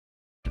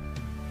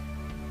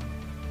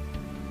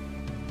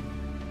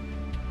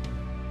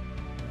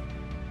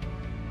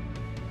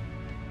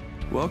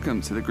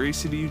Welcome to the Grace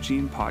City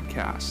Eugene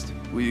podcast.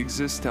 We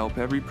exist to help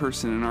every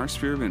person in our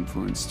sphere of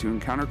influence to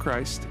encounter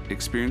Christ,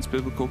 experience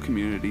biblical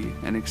community,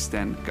 and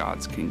extend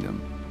God's kingdom.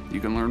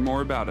 You can learn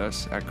more about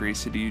us at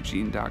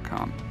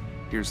gracecityeugene.com.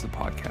 Here's the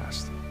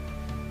podcast.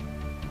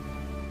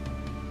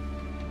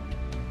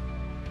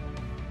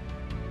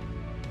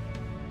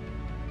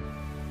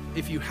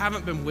 If you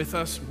haven't been with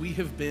us, we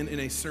have been in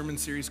a sermon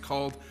series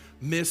called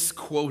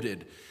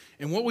Misquoted.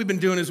 And what we've been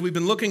doing is we've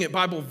been looking at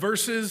Bible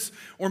verses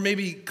or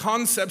maybe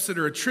concepts that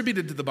are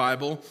attributed to the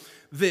Bible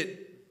that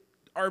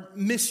are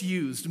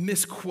misused,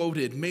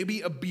 misquoted,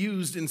 maybe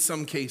abused in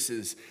some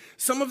cases.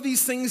 Some of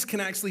these things can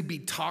actually be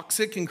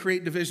toxic and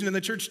create division in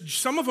the church.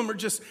 Some of them are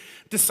just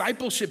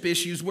discipleship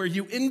issues where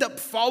you end up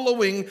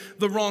following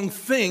the wrong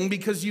thing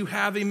because you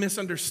have a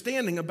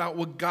misunderstanding about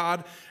what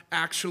God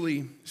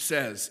actually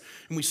says.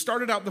 And we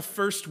started out the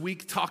first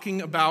week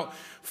talking about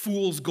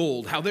fool's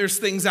gold, how there's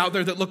things out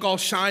there that look all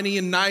shiny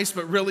and nice,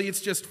 but really it's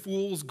just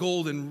fool's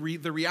gold. And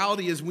the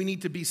reality is we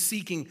need to be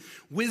seeking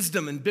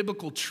wisdom and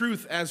biblical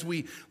truth as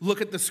we look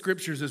at the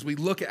scriptures, as we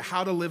look at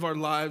how to live our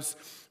lives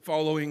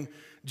following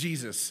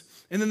Jesus.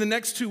 And then the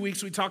next 2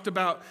 weeks, we talked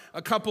about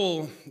a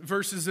couple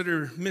verses that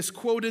are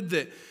misquoted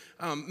that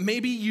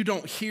maybe you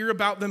don't hear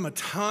about them a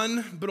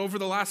ton, but over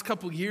the last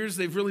couple years,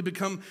 they've really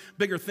become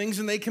bigger things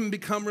and they can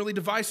become really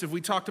divisive.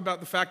 We talked about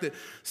the fact that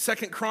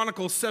 2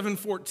 Chronicles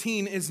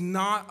 7:14 is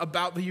not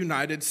about the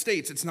United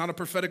States. It's not a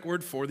prophetic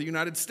word for the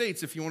United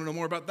States. If you want to know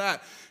more about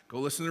that, go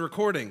listen to the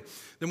recording.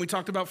 Then we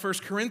talked about 1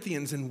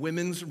 Corinthians and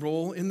women's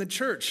role in the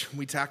church.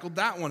 We tackled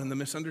that one and the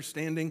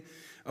misunderstanding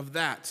of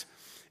that.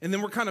 And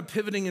then we're kind of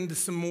pivoting into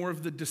some more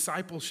of the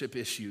discipleship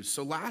issues.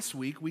 So last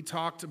week, we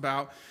talked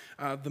about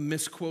the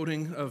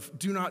misquoting of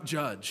do not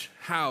judge,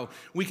 how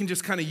we can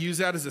just kind of use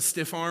that as a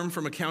stiff arm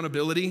from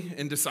accountability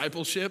and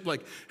discipleship,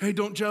 like, hey,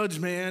 don't judge,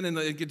 man, and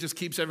it just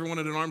keeps everyone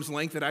at an arm's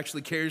length that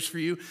actually cares for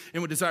you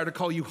and would desire to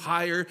call you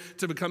higher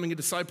to becoming a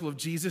disciple of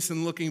Jesus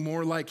and looking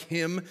more like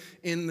him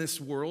in this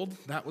world.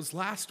 That was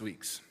last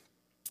week's.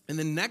 And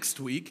then next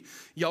week,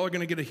 y'all are going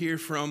to get to hear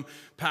from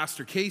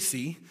Pastor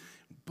Casey.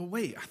 But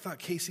wait, I thought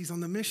Casey's on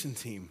the mission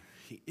team.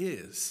 He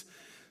is.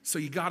 So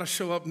you got to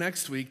show up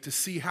next week to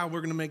see how we're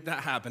going to make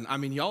that happen. I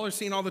mean, y'all are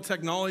seeing all the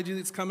technology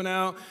that's coming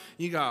out.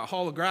 You got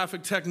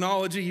holographic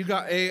technology. You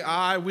got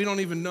AI. We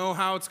don't even know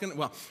how it's going to,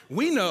 well,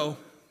 we know,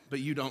 but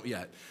you don't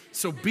yet.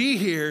 So be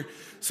here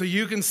so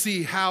you can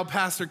see how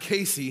Pastor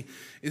Casey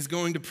is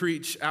going to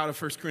preach out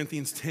of 1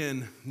 Corinthians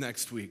 10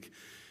 next week.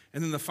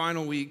 And then the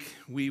final week,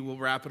 we will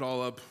wrap it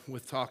all up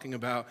with talking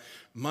about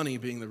money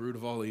being the root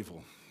of all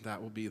evil.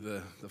 That will be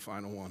the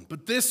final one.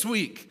 But this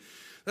week,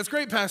 that's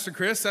great, Pastor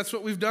Chris. That's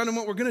what we've done and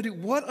what we're going to do.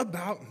 What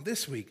about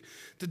this week?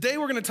 Today,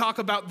 we're going to talk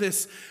about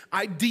this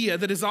idea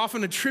that is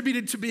often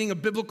attributed to being a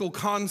biblical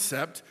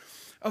concept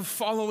of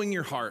following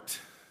your heart.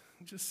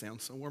 It just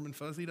sounds so warm and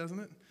fuzzy, doesn't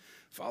it?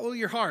 Follow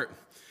your heart.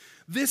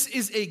 This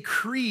is a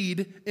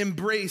creed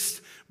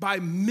embraced by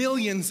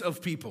millions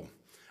of people.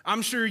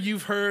 I'm sure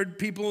you've heard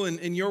people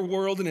in your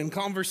world and in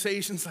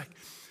conversations like,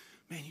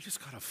 man, you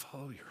just got to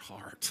follow your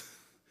heart.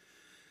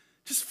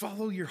 Just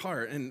follow your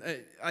heart. And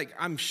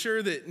I'm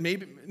sure that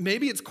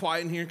maybe it's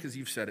quiet in here because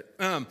you've said it.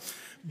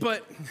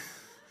 But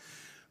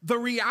the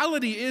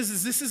reality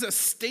is this is a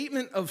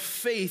statement of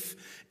faith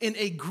in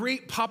a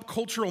great pop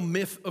cultural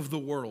myth of the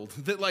world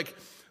that like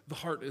the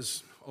heart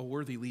is a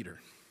worthy leader.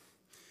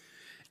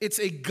 It's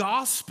a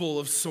gospel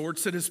of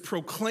sorts that is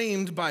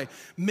proclaimed by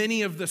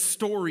many of the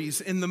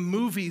stories in the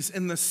movies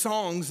and the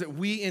songs that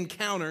we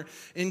encounter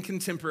in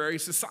contemporary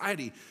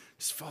society.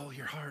 Just follow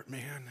your heart,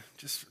 man.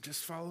 Just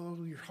follow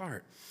your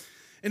heart.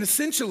 And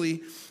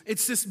essentially,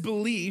 it's this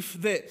belief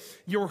that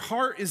your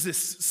heart is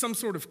some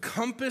sort of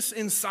compass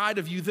inside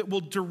of you that will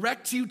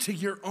direct you to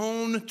your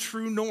own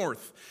true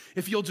north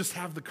if you'll just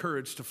have the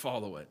courage to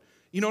follow it.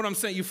 You know what I'm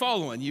saying? You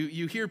following.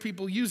 You hear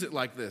people use it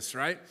like this,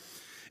 right?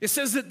 It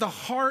says that the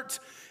heart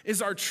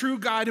is our true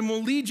guide and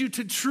will lead you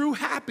to true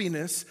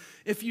happiness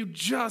if you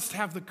just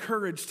have the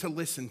courage to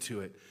listen to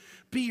it.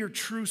 Be your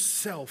true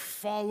self.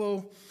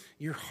 Follow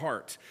your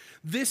heart.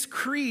 This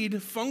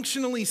creed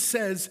functionally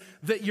says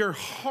that your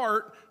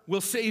heart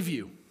will save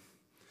you.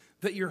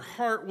 That your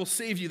heart will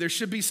save you. There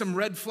should be some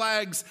red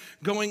flags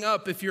going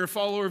up if you're a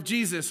follower of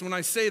Jesus when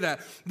I say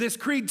that. This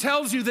creed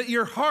tells you that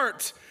your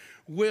heart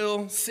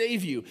will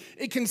save you.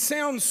 It can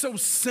sound so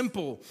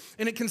simple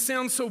and it can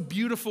sound so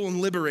beautiful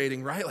and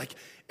liberating, right? Like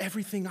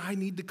everything I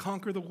need to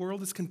conquer the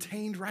world is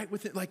contained right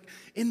within, like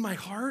in my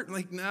heart.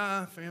 Like,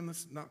 nah, fam,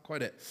 that's not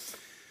quite it.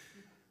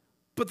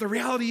 But the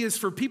reality is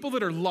for people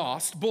that are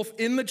lost, both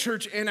in the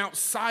church and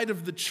outside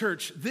of the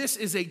church, this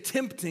is a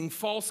tempting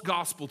false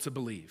gospel to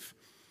believe.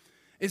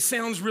 It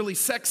sounds really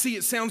sexy.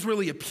 It sounds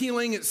really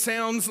appealing. It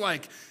sounds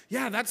like,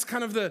 yeah, that's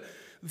kind of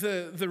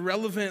the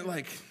relevant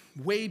like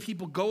way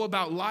people go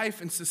about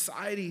life and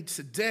society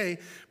today.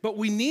 But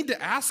we need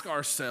to ask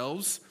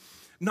ourselves,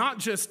 not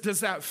just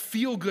does that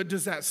feel good,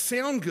 does that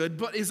sound good,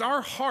 but is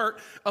our heart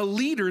a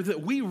leader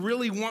that we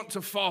really want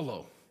to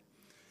follow?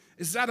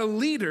 Is that a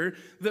leader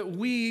that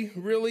we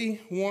really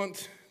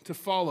want to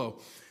follow?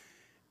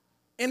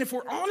 And if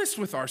we're honest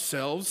with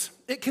ourselves,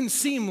 it can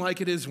seem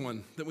like it is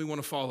one that we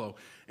want to follow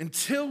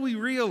until we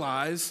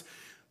realize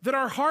that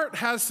our heart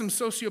has some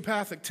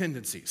sociopathic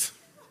tendencies.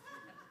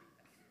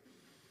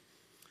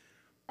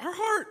 Our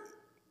heart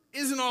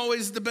isn't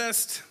always the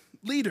best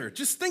leader.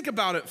 Just think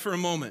about it for a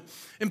moment.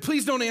 And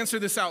please don't answer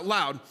this out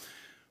loud.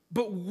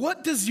 But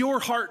what does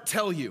your heart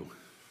tell you?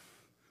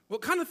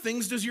 What kind of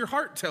things does your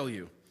heart tell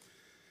you?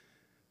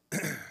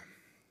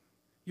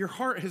 Your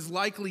heart has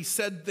likely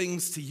said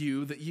things to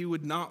you that you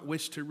would not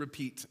wish to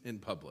repeat in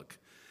public.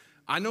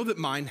 I know that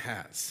mine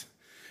has.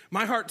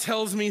 My heart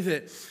tells me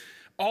that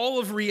all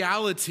of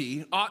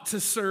reality ought to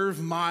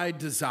serve my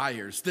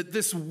desires, that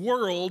this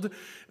world,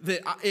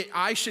 that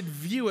I should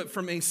view it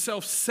from a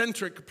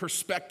self-centric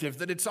perspective,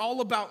 that it's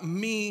all about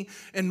me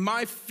and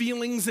my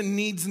feelings and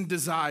needs and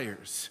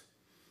desires.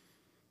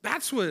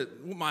 That's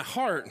what my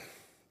heart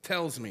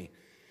tells me.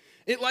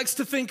 It likes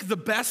to think the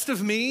best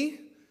of me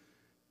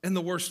and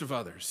the worst of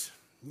others.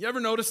 You ever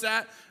notice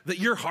that? That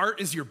your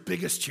heart is your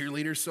biggest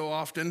cheerleader so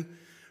often?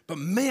 But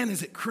man,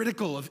 is it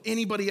critical of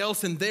anybody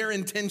else and their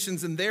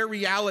intentions and their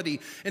reality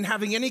and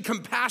having any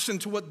compassion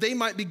to what they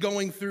might be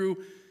going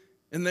through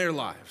in their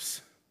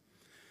lives.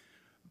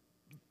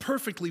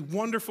 Perfectly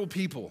wonderful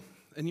people,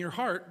 and your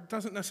heart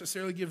doesn't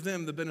necessarily give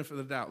them the benefit of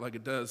the doubt like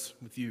it does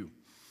with you.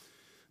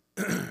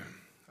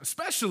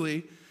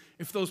 Especially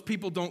if those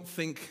people don't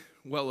think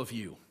well of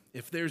you,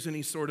 if there's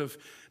any sort of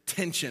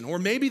tension, or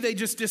maybe they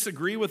just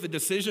disagree with a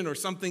decision or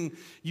something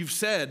you've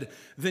said,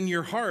 then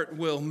your heart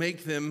will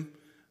make them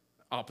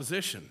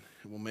opposition.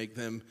 It will make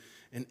them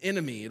an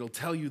enemy. It'll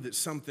tell you that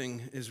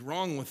something is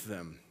wrong with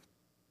them.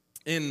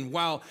 And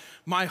while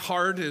my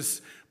heart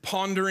is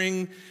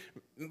pondering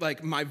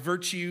like my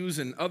virtues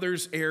and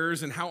others'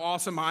 errors and how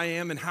awesome I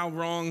am and how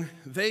wrong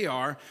they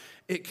are,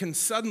 it can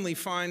suddenly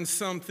find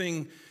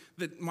something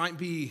that might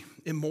be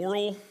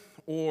immoral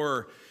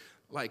or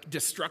like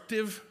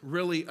destructive,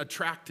 really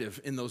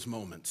attractive in those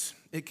moments.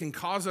 It can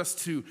cause us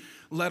to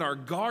let our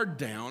guard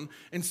down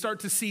and start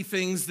to see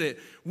things that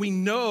we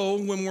know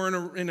when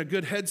we're in a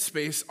good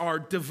headspace are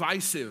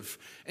divisive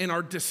and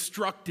are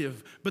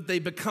destructive, but they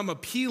become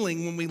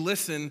appealing when we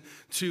listen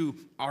to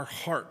our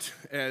heart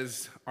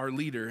as our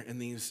leader in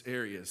these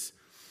areas.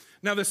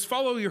 Now, this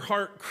follow your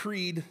heart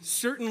creed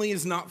certainly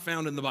is not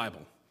found in the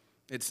Bible.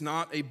 It's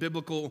not a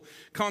biblical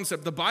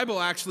concept. The Bible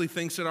actually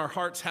thinks that our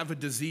hearts have a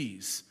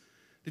disease.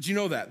 Did you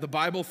know that? The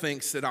Bible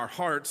thinks that our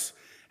hearts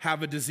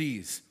have a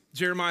disease.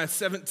 Jeremiah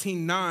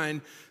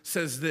 17:9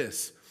 says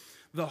this,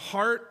 the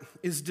heart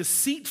is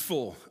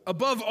deceitful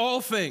above all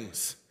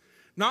things.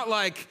 Not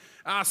like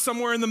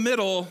somewhere in the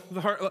middle, the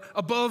heart,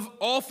 above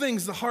all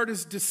things, the heart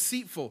is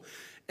deceitful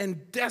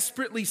and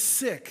desperately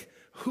sick.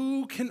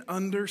 Who can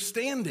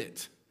understand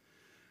it?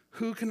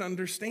 Who can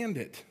understand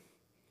it?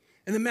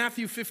 And then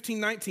Matthew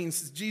 15:19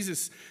 says,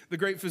 Jesus, the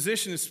great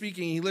physician, is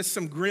speaking. He lists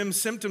some grim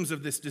symptoms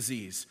of this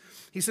disease.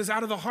 He says,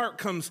 out of the heart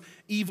comes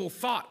evil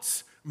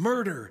thoughts,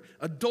 murder,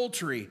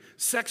 adultery,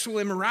 sexual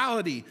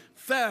immorality,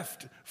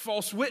 theft,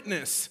 false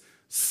witness,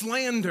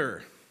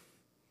 slander.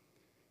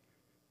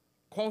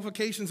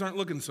 Qualifications aren't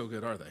looking so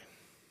good, are they?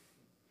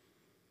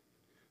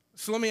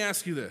 So let me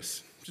ask you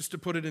this, just to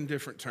put it in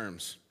different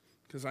terms,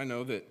 because I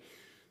know that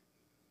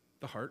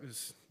the heart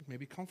is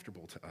maybe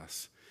comfortable to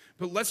us.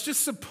 But let's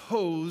just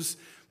suppose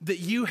that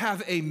you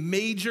have a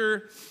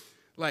major,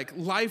 like,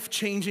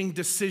 life-changing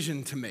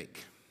decision to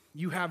make.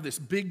 You have this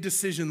big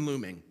decision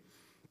looming,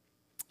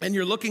 and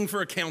you're looking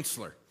for a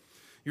counselor.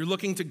 You're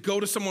looking to go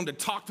to someone to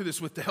talk to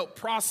this with, to help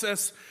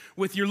process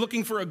with. You're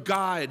looking for a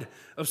guide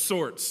of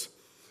sorts.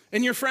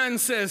 And your friend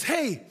says,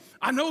 hey,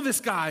 I know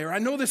this guy or I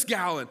know this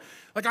gal, and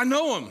like I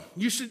know them.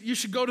 You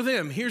should go to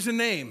them. Here's a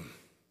name.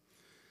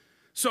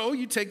 So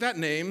you take that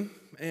name,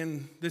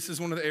 and this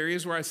is one of the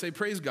areas where I say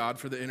praise God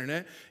for the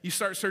internet. You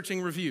start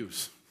searching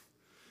reviews.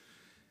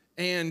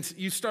 And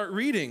you start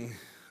reading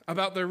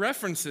about their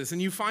references,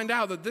 and you find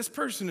out that this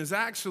person is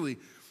actually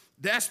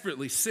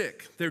desperately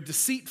sick. They're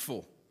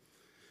deceitful.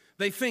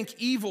 They think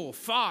evil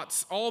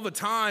thoughts all the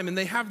time, and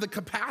they have the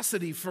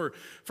capacity for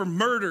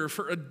murder,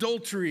 for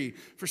adultery,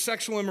 for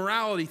sexual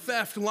immorality,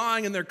 theft,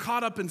 lying, and they're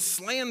caught up in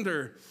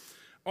slander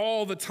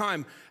all the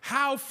time.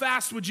 How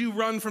fast would you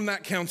run from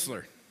that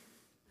counselor?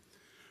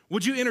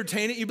 Would you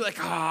entertain it? You'd be like,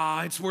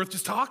 it's worth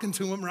just talking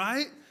to him,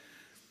 right?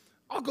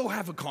 I'll go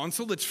have a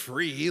consult. It's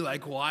free.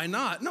 Like, why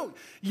not? No,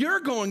 you're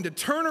going to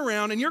turn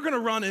around and you're going to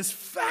run as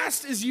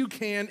fast as you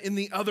can in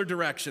the other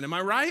direction. Am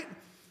I right?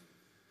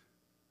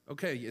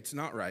 Okay, it's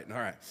not right. All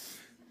right.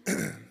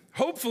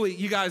 Hopefully,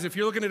 you guys, if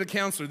you're looking at a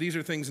counselor, these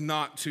are things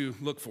not to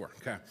look for,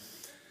 okay?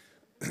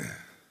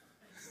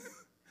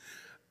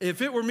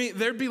 If it were me,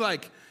 there'd be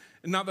like,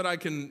 not that I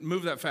can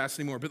move that fast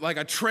anymore, but like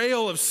a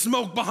trail of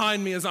smoke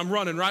behind me as I'm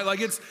running, right? Like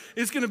it's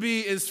going to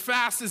be as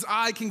fast as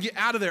I can get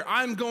out of there.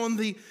 I'm going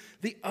the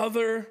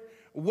other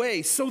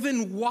way. So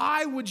then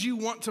why would you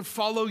want to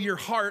follow your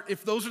heart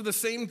if those are the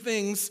same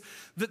things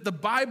that the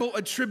Bible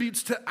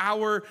attributes to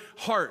our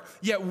heart?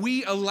 Yet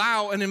we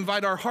allow and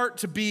invite our heart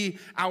to be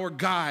our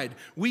guide.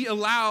 We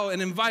allow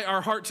and invite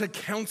our heart to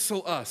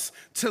counsel us,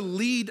 to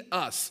lead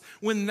us,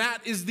 when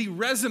that is the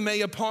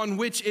resume upon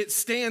which it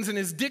stands and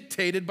is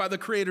dictated by the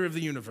creator of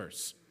the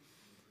universe.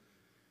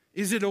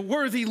 Is it a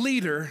worthy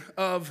leader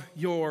of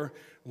your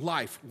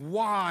life?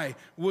 Why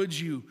would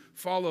you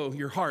follow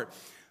your heart?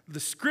 The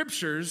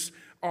scriptures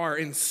are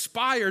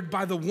inspired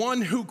by the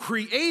one who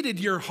created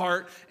your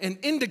heart and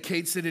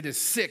indicates that it is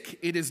sick,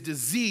 it is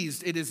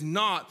diseased, it is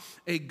not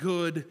a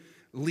good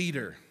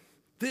leader.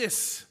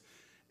 This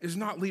is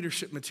not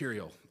leadership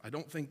material. I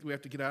don't think we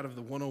have to get out of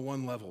the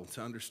 101 level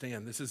to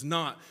understand. This is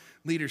not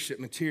leadership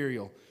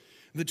material.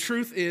 The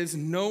truth is,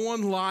 no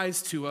one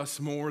lies to us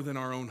more than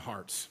our own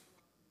hearts.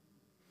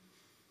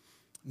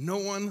 No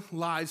one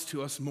lies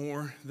to us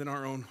more than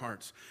our own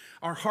hearts.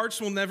 Our hearts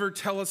will never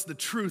tell us the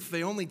truth.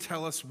 They only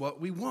tell us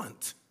what we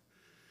want.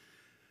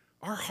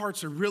 Our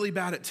hearts are really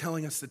bad at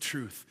telling us the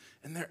truth,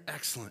 and they're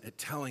excellent at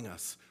telling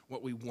us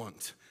what we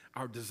want,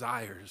 our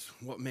desires,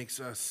 what makes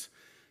us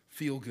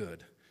feel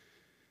good.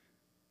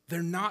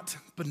 They're not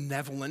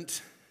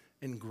benevolent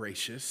and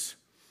gracious.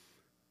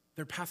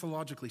 They're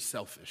pathologically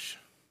selfish.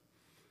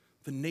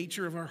 The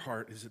nature of our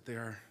heart is that they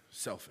are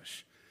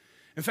selfish.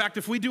 In fact,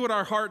 if we do what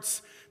our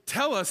hearts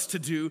tell us to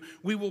do,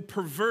 we will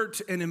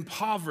pervert and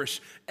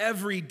impoverish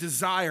every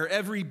desire,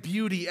 every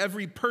beauty,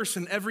 every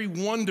person, every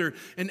wonder,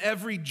 and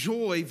every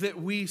joy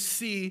that we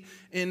see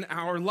in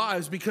our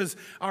lives, because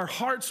our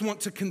hearts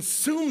want to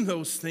consume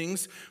those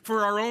things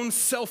for our own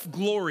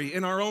self-glory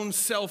and our own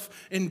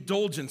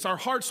self-indulgence. Our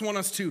hearts want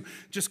us to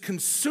just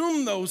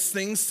consume those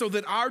things so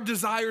that our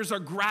desires are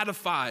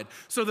gratified,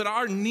 so that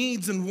our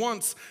needs and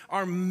wants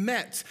are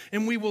met,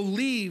 and we will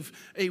leave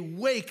a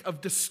wake of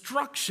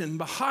destruction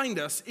behind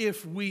us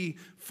if we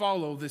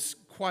follow this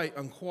quite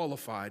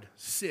unqualified,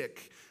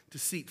 sick,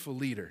 deceitful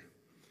leader.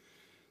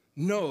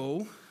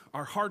 No,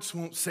 our hearts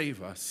won't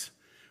save us.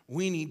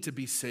 We need to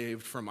be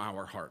saved from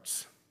our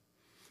hearts.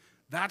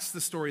 That's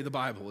the story of the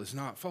Bible, is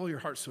not follow your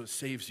heart so it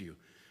saves you,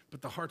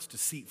 but the heart's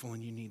deceitful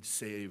and you need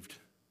saved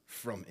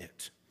from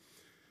it.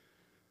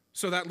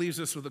 So that leaves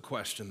us with a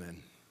question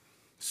then.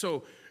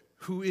 So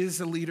who is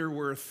a leader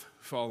worth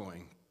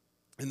following?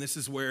 And this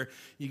is where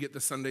you get the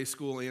Sunday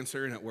school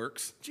answer and it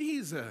works.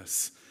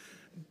 Jesus,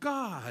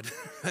 God.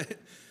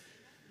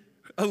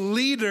 A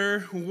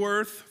leader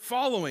worth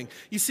following.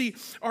 You see,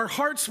 our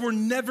hearts were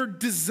never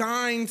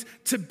designed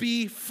to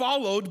be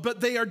followed, but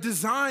they are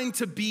designed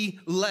to be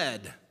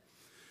led.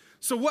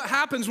 So what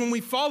happens when we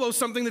follow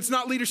something that's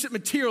not leadership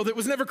material, that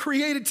was never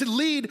created to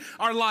lead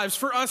our lives,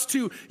 for us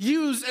to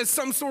use as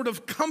some sort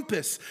of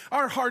compass?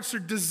 Our hearts are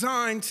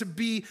designed to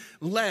be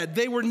led.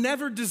 They were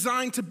never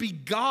designed to be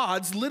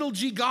gods, little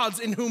g gods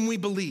in whom we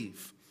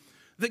believe,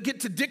 that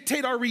get to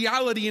dictate our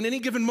reality in any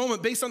given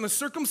moment based on the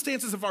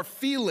circumstances of our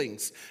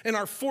feelings and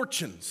our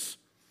fortunes.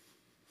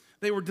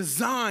 They were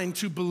designed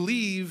to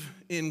believe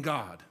in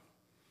God,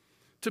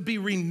 to be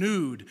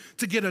renewed,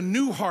 to get a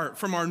new heart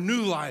from our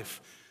new life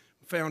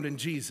found in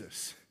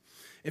Jesus.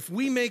 If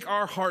we make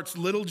our hearts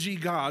little g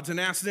gods and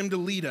ask them to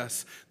lead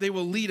us, they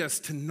will lead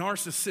us to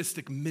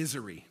narcissistic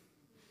misery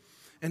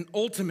and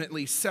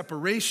ultimately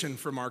separation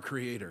from our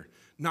Creator,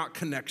 not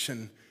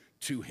connection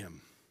to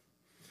Him.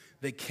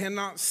 They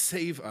cannot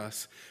save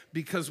us,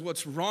 because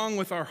what's wrong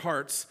with our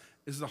hearts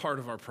is the heart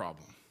of our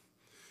problem.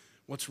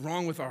 What's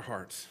wrong with our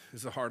hearts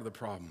is the heart of the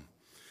problem.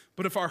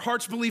 But if our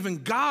hearts believe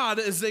in God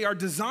as they are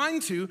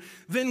designed to,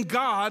 then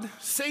God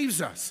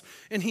saves us,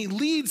 and He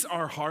leads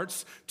our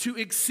hearts to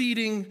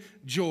exceeding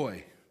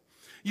joy.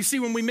 You see,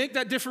 when we make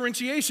that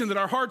differentiation that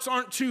our hearts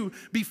aren't to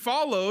be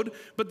followed,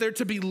 but they're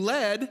to be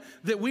led,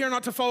 that we are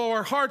not to follow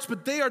our hearts,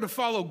 but they are to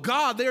follow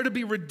God. They are to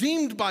be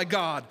redeemed by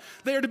God.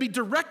 They are to be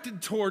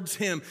directed towards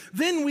Him.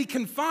 Then we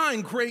can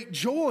find great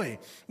joy.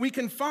 We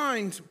can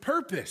find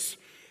purpose.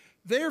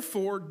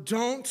 Therefore,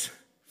 don't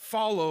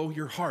follow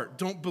your heart.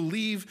 Don't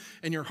believe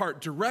in your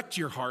heart. Direct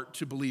your heart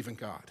to believe in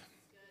God.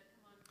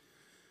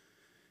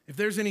 If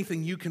there's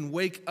anything you can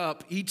wake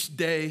up each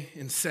day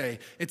and say,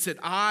 it's that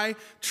I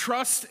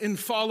trust and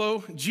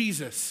follow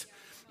Jesus.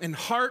 In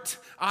heart,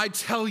 I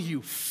tell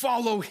you,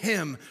 follow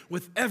Him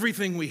with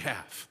everything we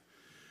have.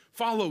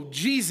 Follow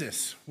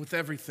Jesus with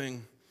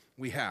everything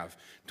we have.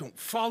 Don't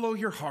follow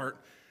your heart,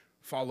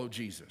 follow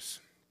Jesus.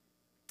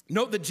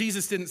 Note that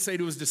Jesus didn't say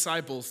to His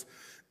disciples,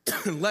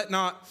 let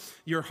not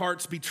your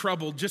hearts be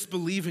troubled, just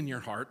believe in your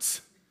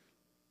hearts.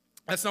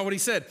 That's not what He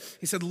said.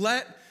 He said,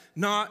 let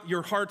not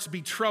your hearts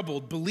be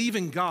troubled. Believe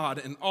in God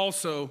and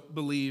also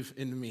believe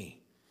in me.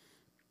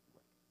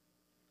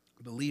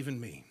 Believe in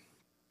me.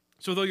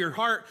 So though your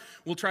heart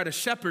will try to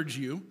shepherd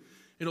you,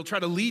 it'll try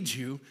to lead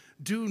you,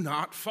 do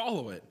not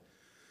follow it.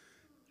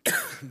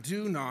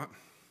 Do not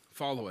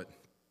follow it.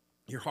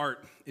 Your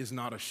heart is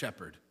not a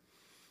shepherd.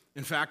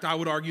 In fact, I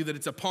would argue that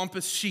it's a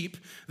pompous sheep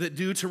that,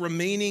 due to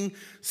remaining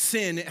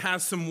sin, it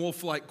has some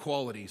wolf-like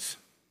qualities.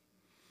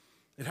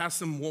 It has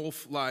some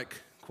wolf-like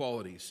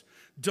qualities.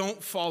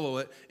 Don't follow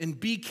it, and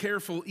be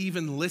careful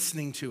even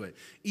listening to it,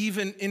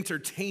 even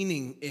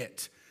entertaining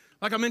it.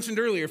 Like I mentioned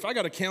earlier, if I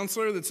got a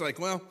counselor that's like,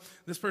 well,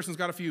 this person's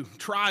got a few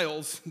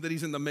trials that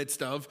he's in the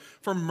midst of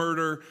for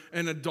murder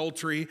and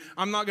adultery,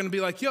 I'm not going to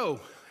be like, yo,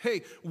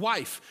 hey,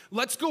 wife,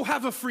 let's go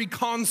have a free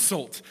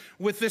consult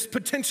with this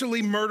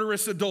potentially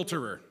murderous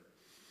adulterer.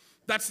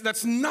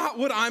 That's not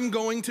what I'm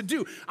going to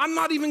do. I'm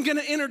not even going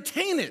to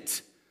entertain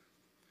it.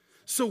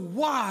 So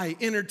why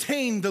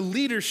entertain the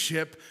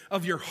leadership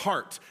of your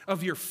heart,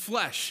 of your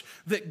flesh,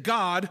 that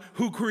God,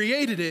 who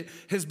created it,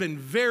 has been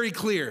very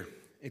clear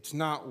it's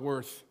not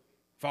worth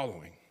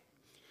following?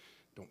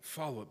 Don't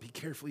follow it. Be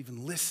careful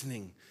even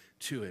listening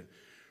to it.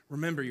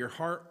 Remember, your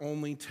heart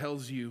only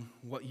tells you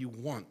what you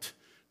want,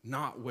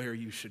 not where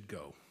you should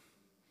go.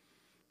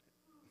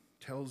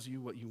 Tells you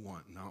what you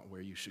want, not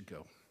where you should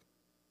go.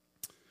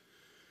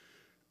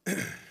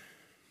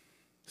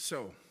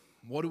 So,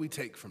 what do we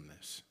take from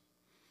this?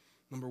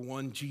 Number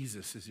one,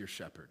 Jesus is your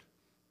shepherd,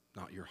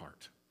 not your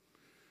heart.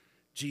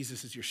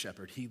 Jesus is your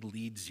shepherd. He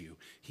leads you.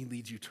 He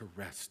leads you to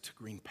rest, to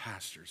green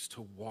pastures,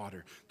 to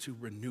water, to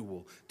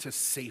renewal, to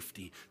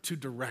safety, to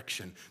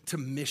direction, to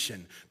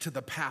mission, to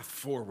the path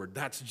forward.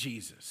 That's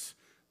Jesus,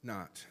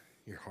 not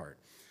your heart.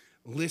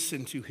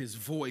 Listen to his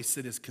voice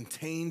that is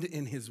contained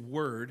in his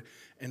word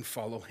and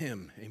follow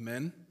him.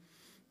 Amen?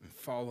 And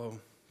follow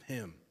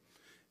him.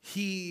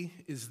 He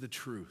is the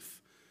truth.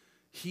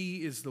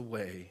 He is the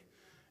way,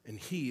 and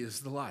he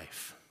is the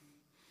life.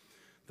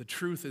 The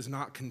truth is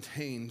not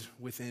contained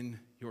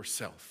within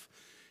yourself.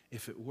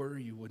 If it were,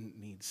 you wouldn't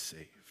need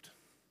saved.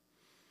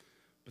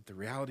 But the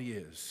reality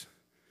is,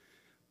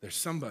 there's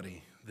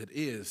somebody that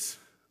is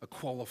a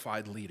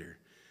qualified leader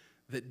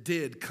that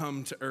did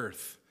come to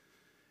earth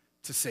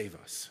to save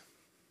us.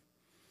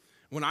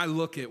 When I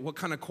look at what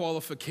kind of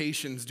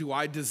qualifications do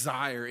I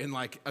desire in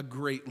like a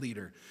great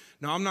leader.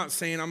 Now, I'm not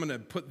saying I'm going to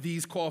put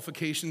these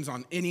qualifications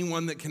on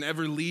anyone that can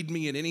ever lead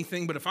me in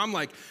anything, but if I'm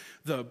like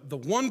the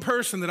one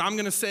person that I'm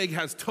going to say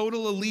has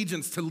total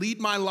allegiance to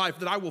lead my life,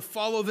 that I will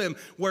follow them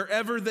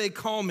wherever they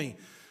call me.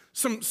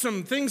 Some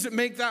things that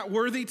make that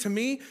worthy to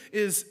me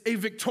is a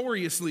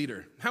victorious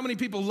leader. How many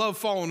people love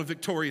following a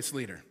victorious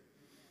leader?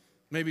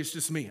 Maybe it's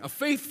just me. A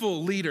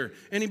faithful leader.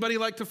 Anybody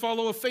like to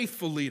follow a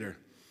faithful leader?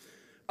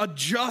 A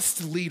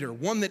just leader,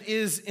 one that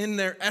is in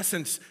their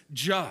essence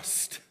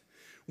just,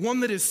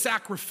 one that is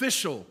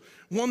sacrificial,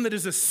 one that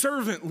is a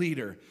servant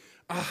leader,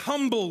 a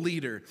humble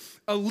leader,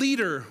 a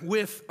leader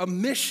with a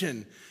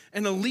mission,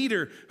 and a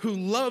leader who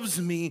loves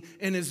me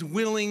and is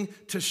willing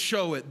to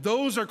show it.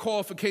 Those are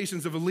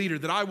qualifications of a leader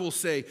that I will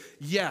say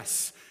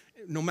yes,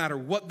 no matter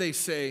what they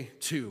say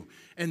to.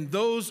 And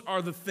those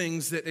are the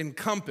things that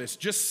encompass,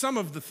 just some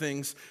of the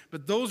things,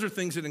 but those are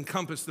things that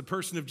encompass the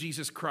person of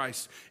Jesus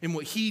Christ and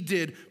what he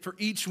did for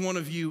each one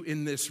of you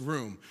in this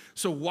room.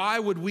 So why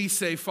would we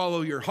say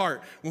follow your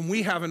heart when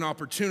we have an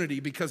opportunity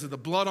because of the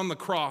blood on the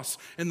cross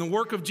and the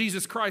work of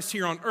Jesus Christ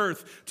here on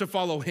earth to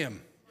follow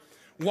him?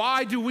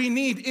 Why do we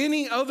need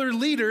any other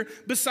leader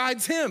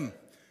besides him?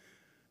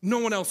 No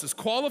one else is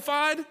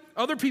qualified.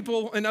 Other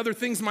people and other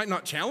things might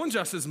not challenge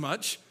us as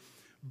much,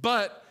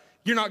 but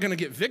you're not going to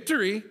get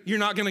victory. You're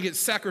not going to get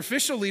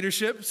sacrificial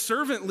leadership,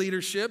 servant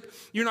leadership.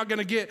 You're not going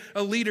to get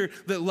a leader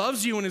that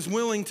loves you and is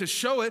willing to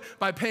show it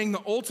by paying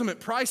the ultimate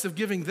price of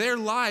giving their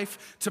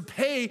life to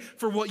pay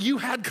for what you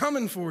had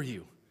coming for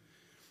you.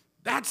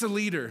 That's a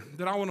leader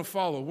that I want to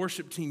follow.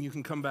 Worship team, you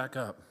can come back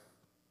up.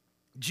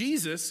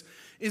 Jesus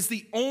is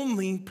the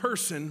only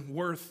person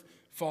worth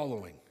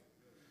following.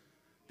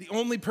 The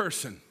only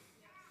person.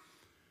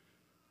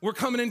 We're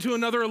coming into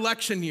another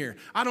election year.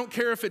 I don't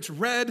care if it's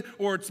red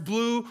or it's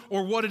blue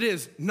or what it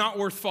is, not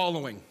worth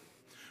following.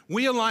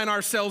 We align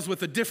ourselves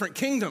with a different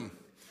kingdom.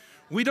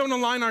 We don't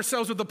align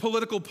ourselves with a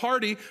political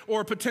party or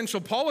a potential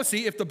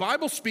policy. If the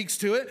Bible speaks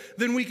to it,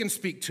 then we can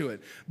speak to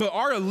it. But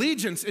our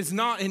allegiance is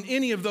not in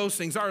any of those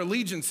things. Our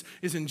allegiance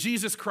is in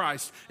Jesus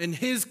Christ and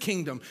his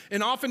kingdom.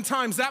 And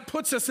oftentimes that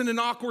puts us in an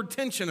awkward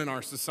tension in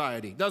our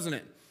society, doesn't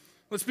it?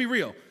 Let's be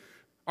real.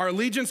 Our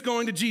allegiance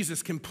going to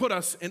Jesus can put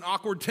us in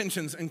awkward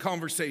tensions and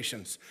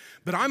conversations.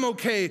 But I'm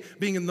okay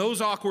being in those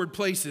awkward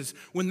places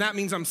when that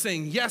means I'm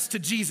saying yes to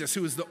Jesus,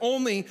 who is the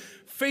only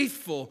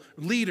faithful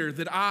leader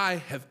that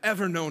I have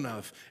ever known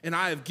of. And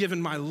I have given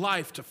my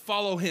life to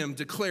follow him,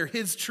 declare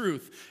his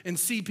truth, and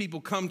see people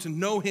come to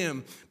know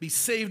him, be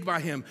saved by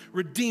him,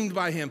 redeemed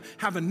by him,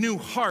 have a new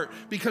heart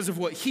because of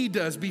what he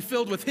does, be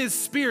filled with his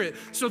spirit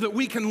so that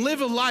we can live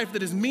a life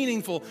that is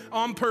meaningful,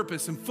 on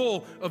purpose, and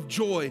full of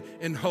joy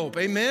and hope.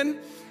 Amen?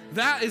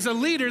 That is a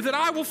leader that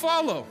I will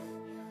follow.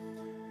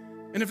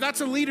 And if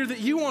that's a leader that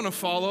you want to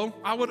follow,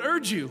 I would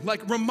urge you,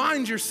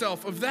 remind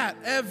yourself of that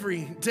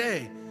every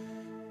day.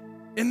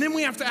 And then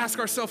we have to ask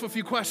ourselves a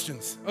few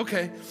questions.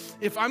 Okay,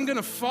 if I'm going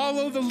to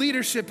follow the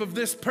leadership of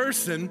this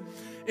person,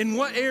 in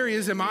what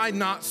areas am I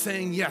not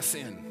saying yes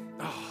in?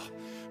 Oh,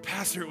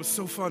 Pastor, it was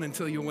so fun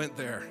until you went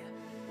there.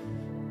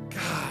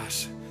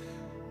 Gosh,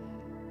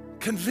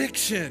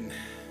 conviction.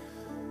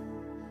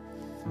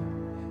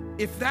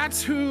 If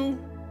that's who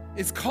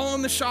is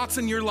calling the shots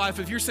in your life,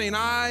 if you're saying,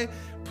 I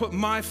put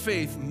my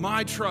faith,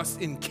 my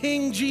trust in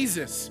King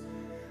Jesus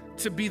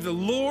to be the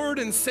Lord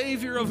and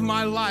Savior of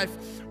my life,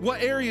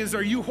 what areas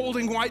are you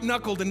holding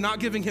white-knuckled and not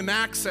giving him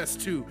access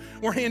to,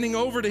 or handing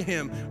over to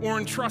him, or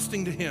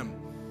entrusting to him?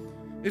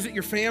 Is it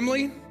your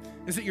family?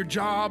 Is it your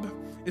job?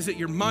 Is it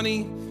your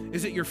money?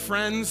 Is it your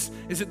friends?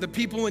 Is it the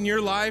people in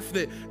your life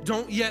that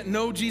don't yet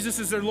know Jesus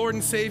as their Lord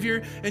and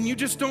Savior, and you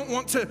just don't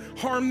want to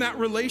harm that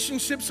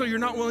relationship, so you're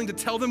not willing to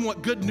tell them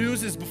what good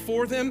news is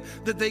before them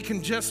that they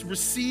can just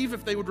receive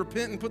if they would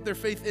repent and put their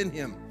faith in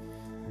him?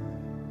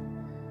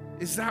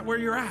 Is that where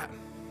you're at?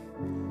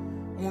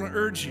 I want to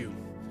urge you,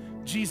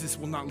 Jesus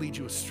will not lead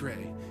you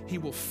astray. He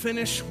will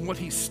finish what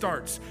he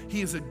starts.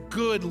 He is a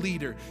good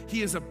leader.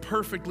 He is a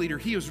perfect leader.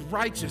 He is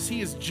righteous.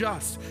 He is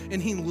just,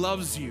 and he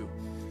loves you.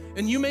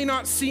 And you may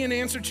not see an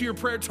answer to your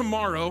prayer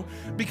tomorrow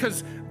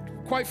because,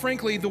 quite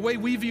frankly, the way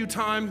we view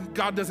time,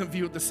 God doesn't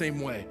view it the same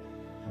way.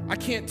 I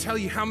can't tell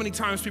you how many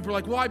times people are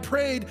like, well, I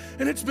prayed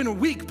and it's been a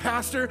week,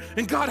 Pastor,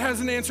 and God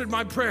hasn't answered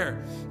my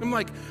prayer. I'm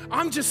like,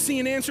 I'm just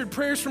seeing answered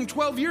prayers from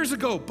 12 years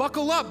ago.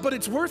 Buckle up, but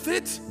it's worth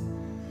it.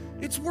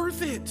 It's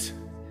worth it.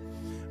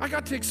 I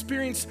got to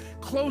experience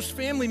close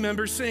family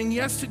members saying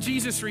yes to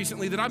Jesus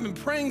recently that I've been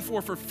praying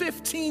for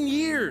 15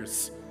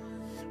 years.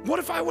 What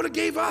if I would have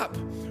gave up?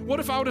 What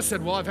if I would have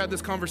said, well, I've had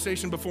this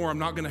conversation before, I'm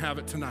not gonna have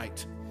it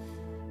tonight,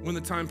 when the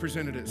time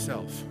presented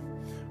itself?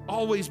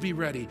 Always be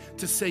ready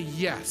to say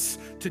yes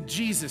to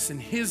Jesus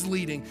and his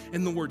leading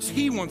and the words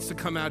he wants to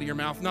come out of your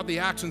mouth, not the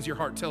actions your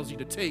heart tells you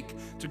to take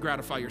to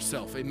gratify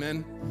yourself,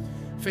 amen?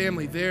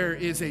 Family, there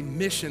is a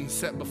mission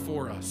set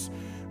before us.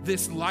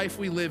 This life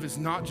we live is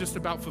not just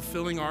about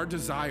fulfilling our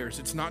desires.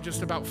 It's not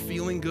just about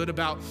feeling good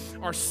about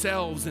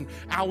ourselves and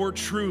our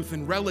truth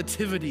and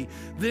relativity.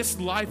 This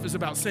life is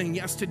about saying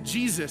yes to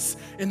Jesus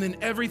and then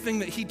everything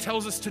that he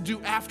tells us to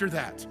do after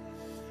that.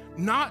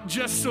 Not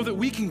just so that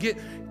we can get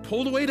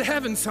pulled away to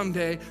heaven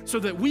someday, so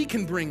that we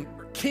can bring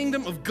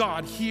kingdom of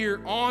God here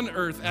on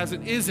earth as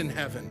it is in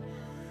heaven.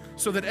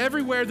 So that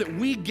everywhere that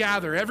we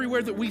gather,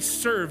 everywhere that we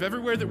serve,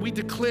 everywhere that we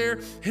declare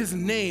his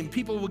name,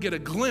 people will get a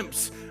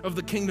glimpse of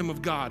the kingdom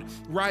of God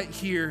right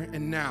here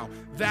and now.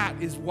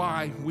 That is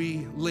why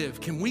we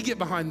live. Can we get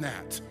behind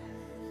that?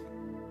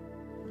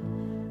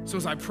 So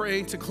as I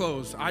pray to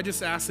close, I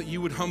just ask that you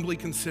would humbly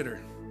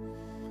consider,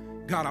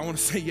 God, I want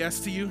to say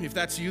yes to you. If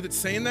that's you that's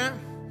saying that,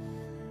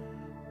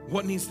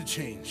 what needs to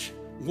change?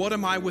 What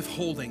am I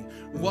withholding?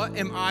 What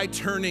am I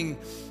turning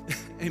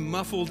a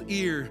muffled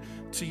ear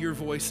to your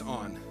voice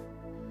on?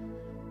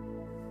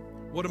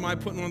 What am I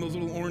putting one of those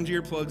little orange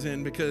earplugs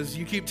in? Because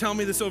you keep telling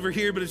me this over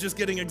here, but it's just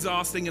getting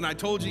exhausting, and I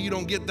told you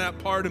don't get that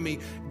part of me.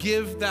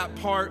 Give that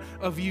part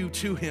of you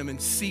to him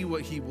and see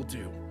what he will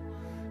do.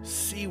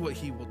 See what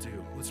he will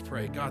do. Let's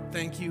pray. God,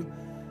 thank you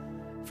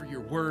for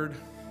your word.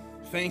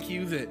 Thank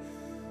you that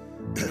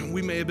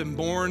we may have been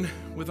born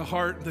with a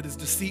heart that is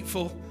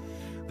deceitful,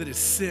 that is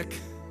sick,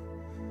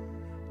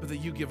 but that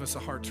you give us a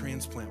heart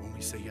transplant when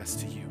we say yes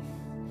to you.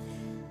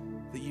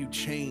 That you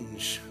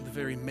change the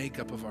very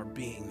makeup of our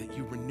being, that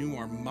you renew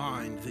our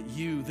mind, that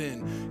you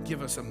then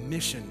give us a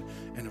mission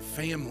and a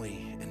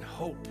family and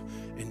hope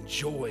and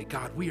joy.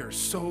 God, we are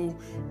so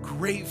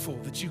grateful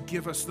that you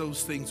give us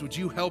those things. Would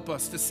you help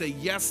us to say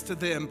yes to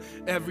them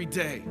every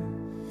day?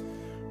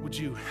 Would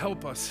you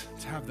help us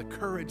to have the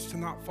courage to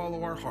not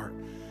follow our heart,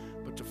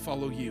 but to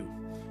follow you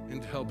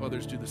and to help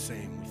others do the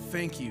same? We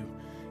thank you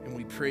and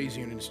we praise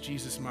you, and it's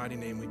Jesus' mighty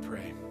name we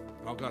pray.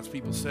 All God's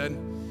people said,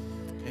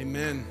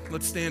 amen.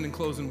 Let's stand and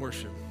close in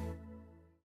worship.